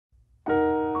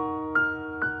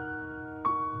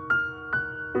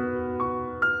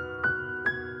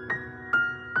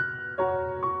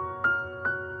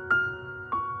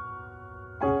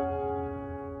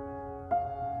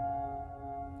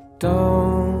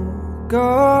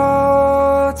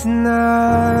go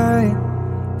tonight.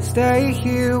 Stay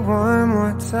here one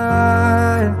more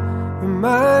time.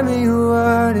 Remind me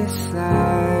what it's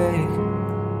like.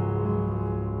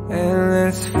 And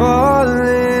let's fall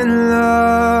in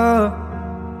love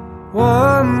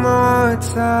one more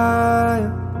time.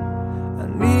 I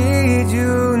need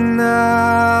you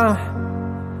now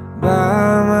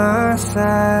by my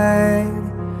side.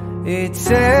 It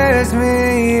tears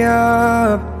me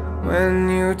up when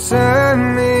you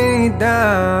turn me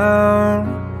down.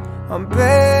 I'm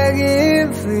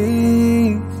begging,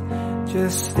 please,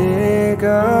 just stick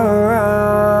around.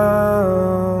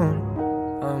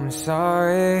 I'm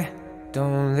sorry,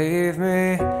 don't leave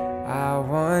me. I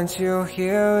want you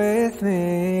here with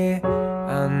me.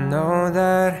 I know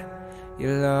that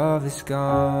your love is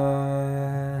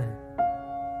gone.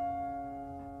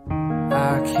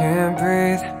 I can't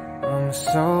breathe, I'm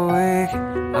so weak.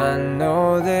 I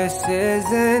know this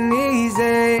isn't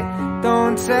easy.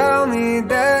 Don't tell me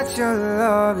that your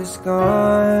love is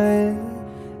gone,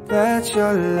 that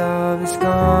your love is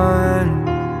gone.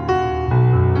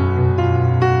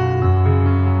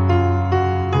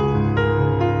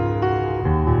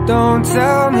 Don't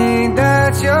tell me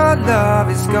that your love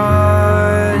is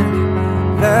gone,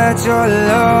 that your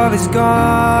love is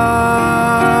gone.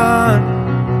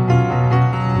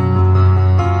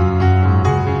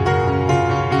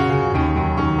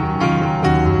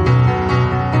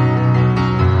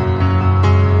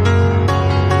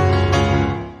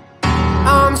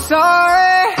 I'm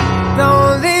sorry,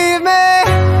 don't leave me.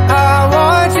 I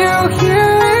want you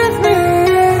here with me.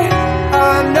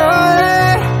 I know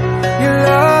that your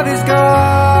love is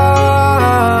gone.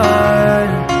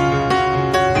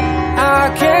 I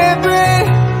can't breathe,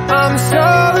 I'm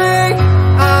sorry.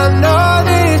 I know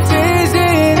this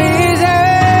isn't easy.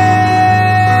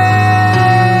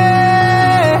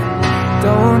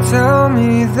 Don't tell me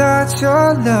that your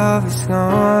love is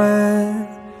gone,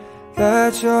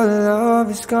 that your love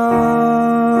is gone,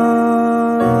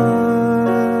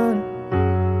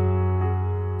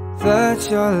 that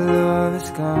your love is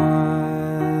gone.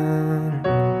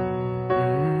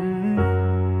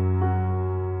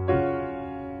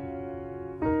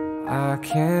 I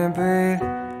can't breathe,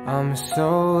 I'm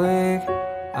so weak.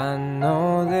 I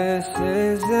know this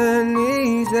isn't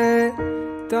easy.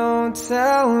 Don't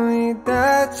tell me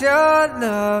that your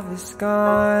love is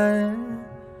gone,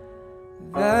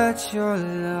 that your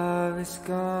love is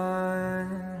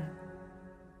gone.